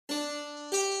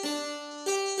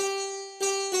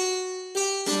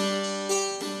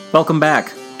Welcome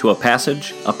back to A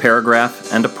Passage, a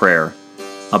Paragraph, and a Prayer,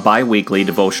 a bi-weekly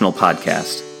devotional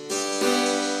podcast.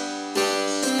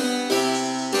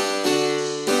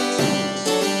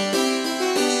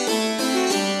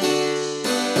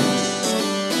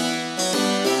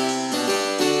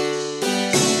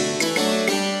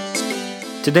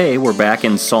 Today we're back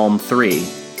in Psalm 3,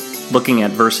 looking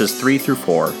at verses 3 through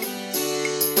 4.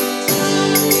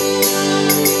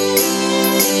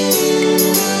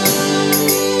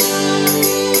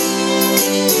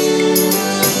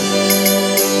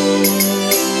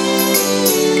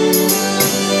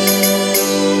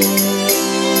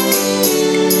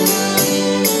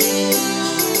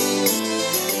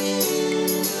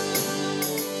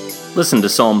 Listen to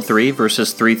Psalm 3,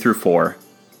 verses 3 through 4.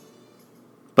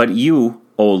 But you,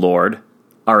 O Lord,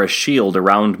 are a shield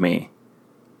around me,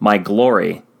 my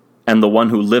glory, and the one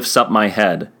who lifts up my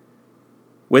head.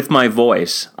 With my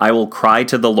voice I will cry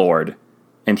to the Lord,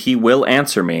 and he will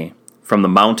answer me from the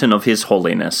mountain of his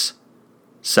holiness.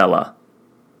 Selah.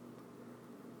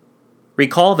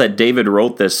 Recall that David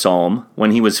wrote this psalm when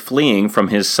he was fleeing from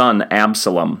his son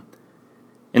Absalom.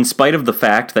 In spite of the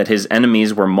fact that his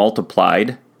enemies were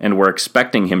multiplied and were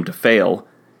expecting him to fail,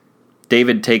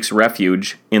 David takes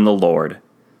refuge in the Lord.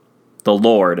 The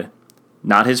Lord,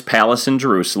 not his palace in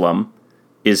Jerusalem,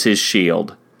 is his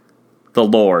shield. The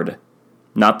Lord,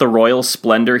 not the royal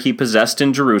splendor he possessed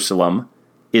in Jerusalem,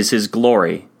 is his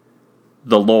glory.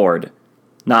 The Lord,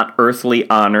 not earthly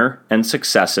honor and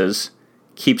successes,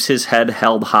 keeps his head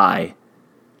held high.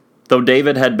 Though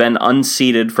David had been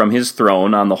unseated from his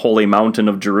throne on the holy mountain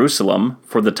of Jerusalem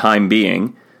for the time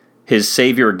being, his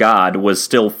Savior God was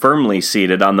still firmly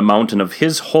seated on the mountain of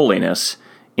his holiness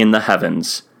in the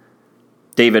heavens.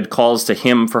 David calls to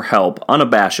him for help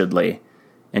unabashedly,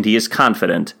 and he is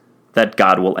confident that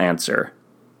God will answer.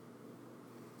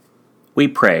 We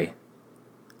pray.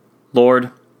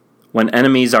 Lord, when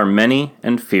enemies are many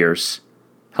and fierce,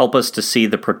 help us to see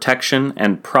the protection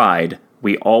and pride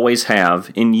we always have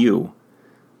in you.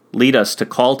 Lead us to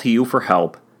call to you for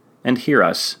help, and hear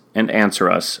us and answer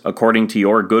us according to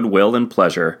your good will and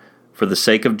pleasure, for the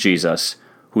sake of Jesus,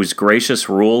 whose gracious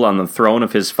rule on the throne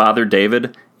of his father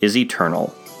David is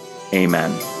eternal.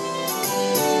 Amen.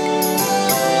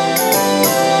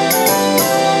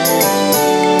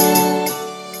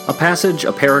 A Passage,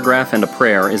 a Paragraph, and a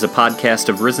Prayer is a podcast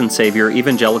of Risen Savior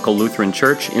Evangelical Lutheran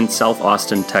Church in South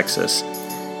Austin, Texas.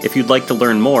 If you'd like to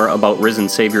learn more about Risen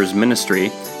Savior's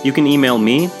ministry, you can email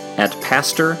me at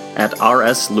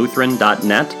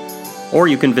pastor@rslutheran.net, or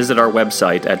you can visit our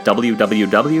website at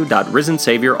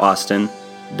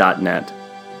www.risensavior.austin.net.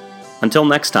 Until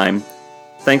next time,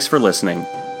 thanks for listening.